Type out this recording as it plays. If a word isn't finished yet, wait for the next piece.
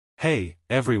Hey,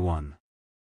 everyone.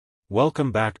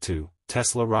 Welcome back to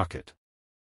Tesla Rocket.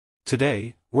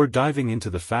 Today, we're diving into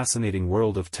the fascinating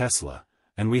world of Tesla,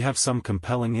 and we have some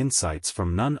compelling insights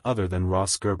from none other than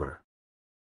Ross Gerber.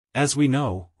 As we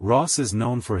know, Ross is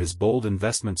known for his bold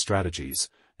investment strategies,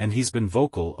 and he's been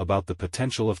vocal about the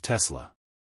potential of Tesla.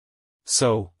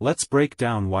 So, let's break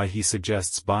down why he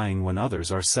suggests buying when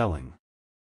others are selling.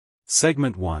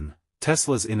 Segment 1,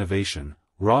 Tesla's Innovation.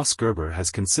 Ross Gerber has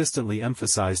consistently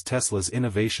emphasized Tesla's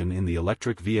innovation in the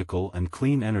electric vehicle and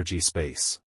clean energy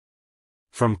space.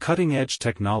 From cutting-edge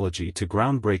technology to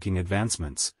groundbreaking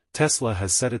advancements, Tesla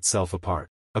has set itself apart.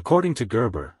 According to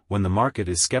Gerber, when the market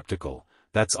is skeptical,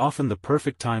 that's often the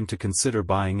perfect time to consider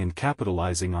buying and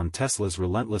capitalizing on Tesla's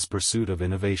relentless pursuit of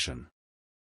innovation.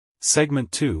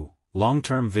 Segment 2,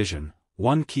 Long-Term Vision.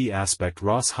 One key aspect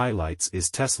Ross highlights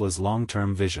is Tesla's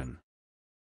long-term vision.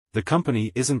 The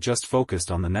company isn't just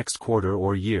focused on the next quarter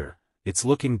or year, it's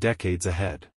looking decades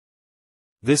ahead.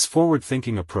 This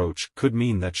forward-thinking approach could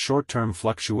mean that short-term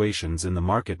fluctuations in the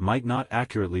market might not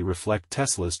accurately reflect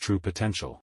Tesla's true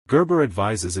potential. Gerber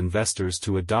advises investors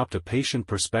to adopt a patient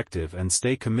perspective and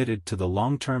stay committed to the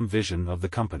long-term vision of the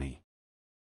company.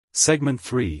 Segment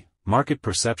 3, Market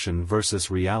Perception versus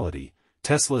Reality.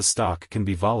 Tesla's stock can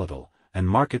be volatile, and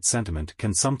market sentiment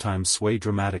can sometimes sway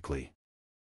dramatically.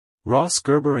 Ross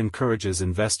Gerber encourages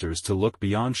investors to look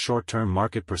beyond short-term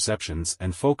market perceptions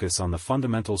and focus on the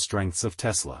fundamental strengths of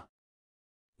Tesla.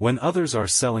 When others are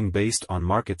selling based on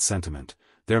market sentiment,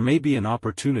 there may be an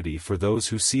opportunity for those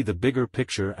who see the bigger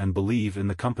picture and believe in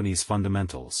the company's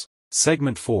fundamentals.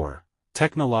 Segment 4,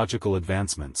 Technological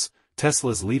Advancements.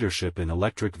 Tesla's leadership in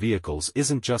electric vehicles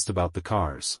isn't just about the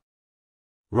cars.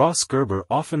 Ross Gerber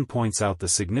often points out the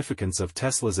significance of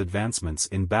Tesla's advancements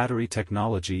in battery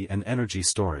technology and energy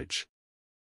storage.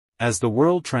 As the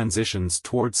world transitions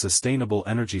toward sustainable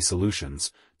energy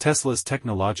solutions, Tesla's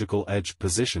technological edge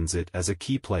positions it as a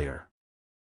key player.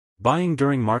 Buying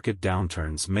during market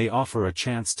downturns may offer a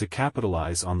chance to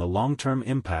capitalize on the long-term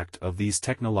impact of these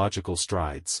technological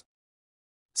strides.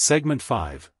 Segment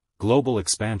 5, Global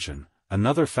Expansion.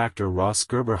 Another factor Ross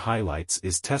Gerber highlights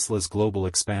is Tesla's global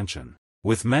expansion.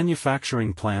 With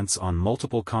manufacturing plants on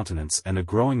multiple continents and a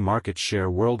growing market share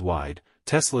worldwide,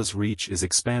 Tesla's reach is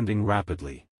expanding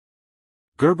rapidly.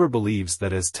 Gerber believes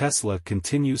that as Tesla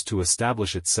continues to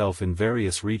establish itself in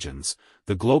various regions,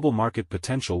 the global market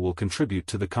potential will contribute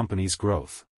to the company's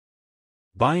growth.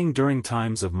 Buying during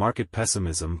times of market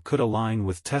pessimism could align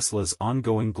with Tesla's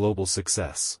ongoing global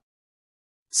success.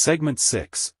 Segment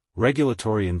 6,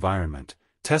 Regulatory Environment.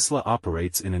 Tesla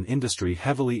operates in an industry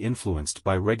heavily influenced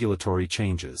by regulatory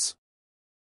changes.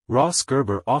 Ross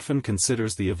Gerber often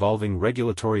considers the evolving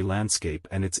regulatory landscape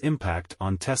and its impact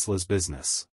on Tesla's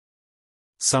business.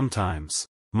 Sometimes,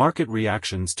 market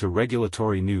reactions to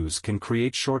regulatory news can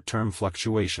create short-term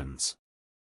fluctuations.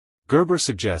 Gerber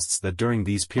suggests that during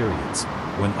these periods,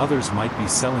 when others might be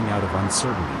selling out of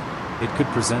uncertainty, it could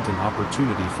present an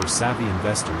opportunity for savvy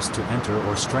investors to enter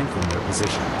or strengthen their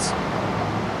positions.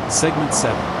 Segment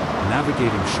 7,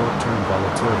 Navigating Short-Term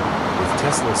Volatility. With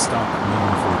Tesla's stock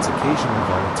known for its occasional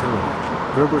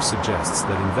volatility, Gerber suggests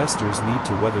that investors need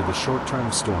to weather the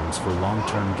short-term storms for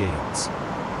long-term gains.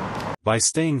 By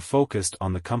staying focused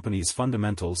on the company's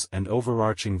fundamentals and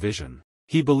overarching vision,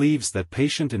 he believes that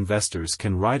patient investors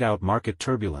can ride out market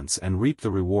turbulence and reap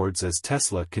the rewards as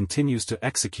Tesla continues to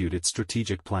execute its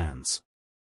strategic plans.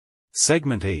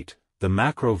 Segment 8, The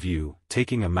Macro View.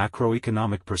 Taking a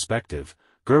macroeconomic perspective,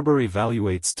 Gerber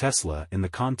evaluates Tesla in the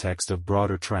context of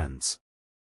broader trends.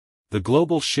 The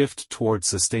global shift toward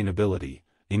sustainability,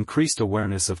 increased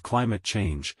awareness of climate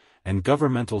change, and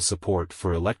governmental support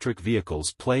for electric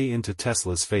vehicles play into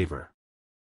Tesla's favor.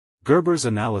 Gerber's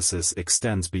analysis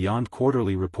extends beyond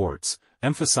quarterly reports,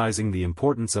 emphasizing the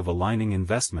importance of aligning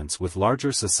investments with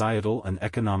larger societal and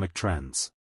economic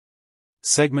trends.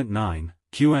 Segment 9,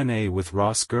 Q&A with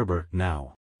Ross Gerber.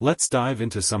 Now, let's dive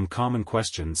into some common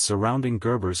questions surrounding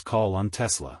Gerber's call on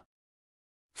Tesla.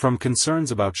 From concerns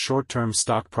about short-term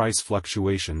stock price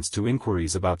fluctuations to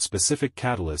inquiries about specific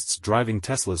catalysts driving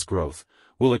Tesla's growth,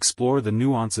 we'll explore the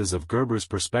nuances of Gerber's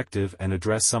perspective and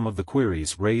address some of the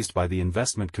queries raised by the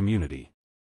investment community.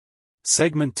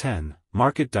 Segment 10,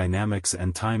 Market Dynamics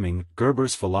and Timing.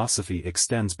 Gerber's philosophy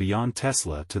extends beyond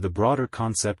Tesla to the broader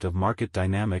concept of market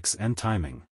dynamics and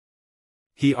timing.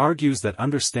 He argues that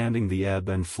understanding the ebb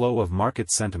and flow of market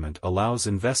sentiment allows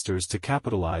investors to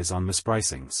capitalize on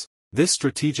mispricings. This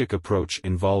strategic approach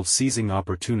involves seizing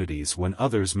opportunities when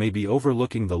others may be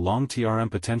overlooking the long-term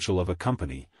potential of a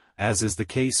company, as is the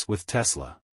case with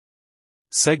Tesla.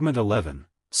 Segment 11,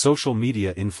 Social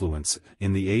Media Influence.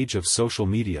 In the age of social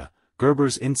media,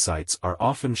 Gerber's insights are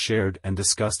often shared and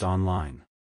discussed online.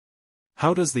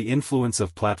 How does the influence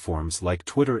of platforms like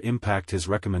Twitter impact his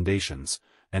recommendations,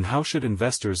 and how should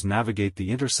investors navigate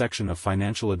the intersection of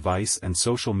financial advice and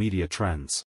social media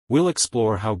trends? We'll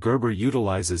explore how Gerber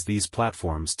utilizes these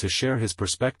platforms to share his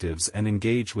perspectives and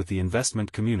engage with the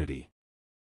investment community.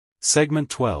 Segment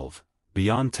 12,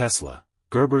 Beyond Tesla,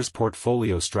 Gerber's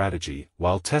portfolio strategy.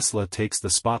 While Tesla takes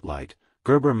the spotlight,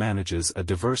 Gerber manages a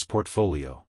diverse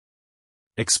portfolio.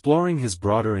 Exploring his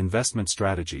broader investment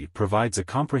strategy provides a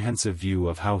comprehensive view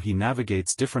of how he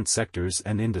navigates different sectors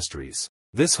and industries.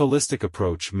 This holistic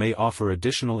approach may offer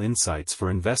additional insights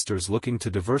for investors looking to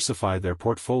diversify their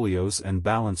portfolios and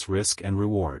balance risk and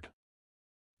reward.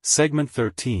 Segment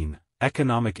 13,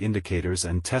 Economic Indicators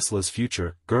and Tesla's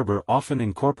Future. Gerber often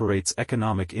incorporates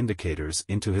economic indicators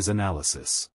into his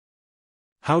analysis.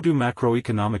 How do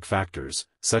macroeconomic factors,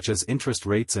 such as interest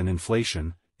rates and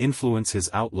inflation, influence his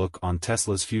outlook on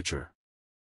Tesla's future?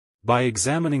 By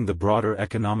examining the broader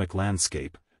economic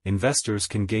landscape, investors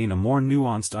can gain a more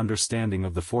nuanced understanding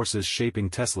of the forces shaping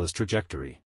Tesla's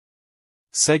trajectory.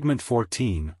 Segment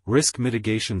 14, Risk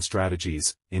Mitigation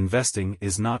Strategies. Investing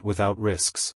is not without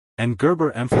risks, and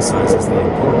Gerber emphasizes the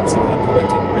importance of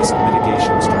implementing risk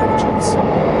mitigation strategies.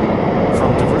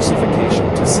 From diversification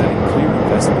to setting clear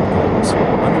investment goals,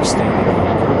 understanding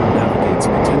how Gerber navigates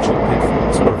potential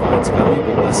pitfalls provides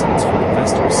valuable lessons for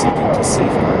investors seeking to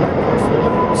safeguard their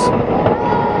portfolios.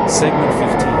 Segment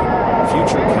 15,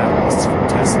 Future Catalysts for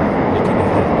Tesla. Looking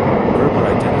ahead, Gerber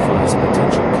identifies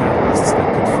potential catalysts that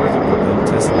could further propel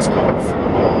Tesla's growth.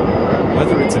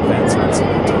 Whether it's advancements in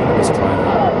autonomous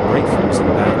driving, breakthroughs in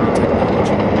battery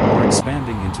technology, or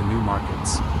expanding into new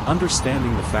markets,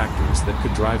 understanding the factors that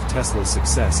could drive Tesla's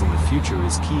success in the future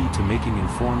is key to making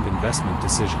informed investment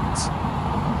decisions.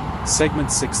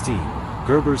 Segment 16,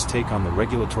 Gerber's take on the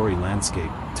regulatory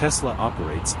landscape. Tesla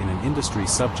operates in an industry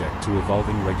subject to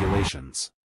evolving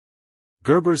regulations.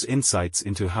 Gerber's insights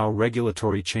into how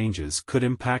regulatory changes could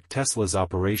impact Tesla's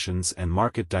operations and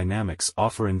market dynamics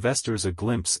offer investors a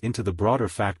glimpse into the broader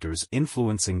factors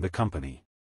influencing the company.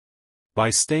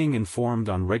 By staying informed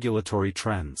on regulatory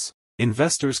trends,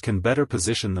 investors can better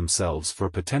position themselves for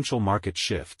potential market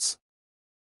shifts.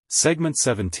 Segment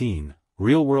 17,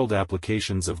 Real-world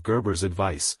applications of Gerber's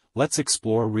advice. Let's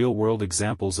explore real-world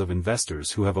examples of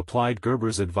investors who have applied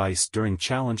Gerber's advice during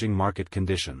challenging market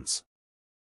conditions.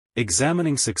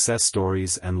 Examining success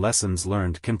stories and lessons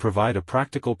learned can provide a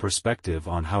practical perspective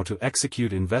on how to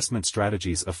execute investment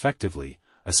strategies effectively,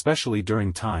 especially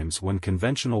during times when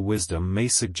conventional wisdom may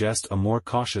suggest a more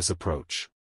cautious approach.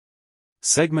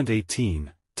 Segment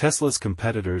 18, Tesla's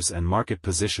competitors and market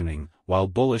positioning. While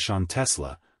bullish on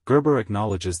Tesla, Gerber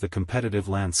acknowledges the competitive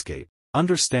landscape.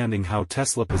 Understanding how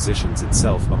Tesla positions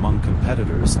itself among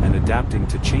competitors and adapting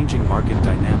to changing market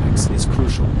dynamics is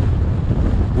crucial.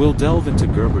 We'll delve into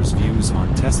Gerber's views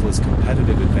on Tesla's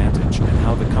competitive advantage and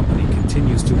how the company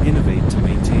continues to innovate to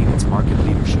maintain its market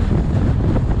leadership.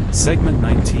 Segment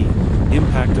 19,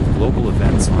 Impact of global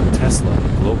events on Tesla.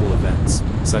 Global events,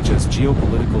 such as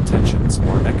geopolitical tensions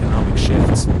or economic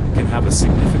shifts, can have a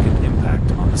significant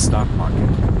impact on the stock market.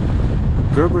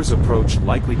 Gerber's approach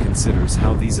likely considers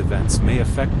how these events may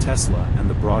affect Tesla and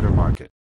the broader market.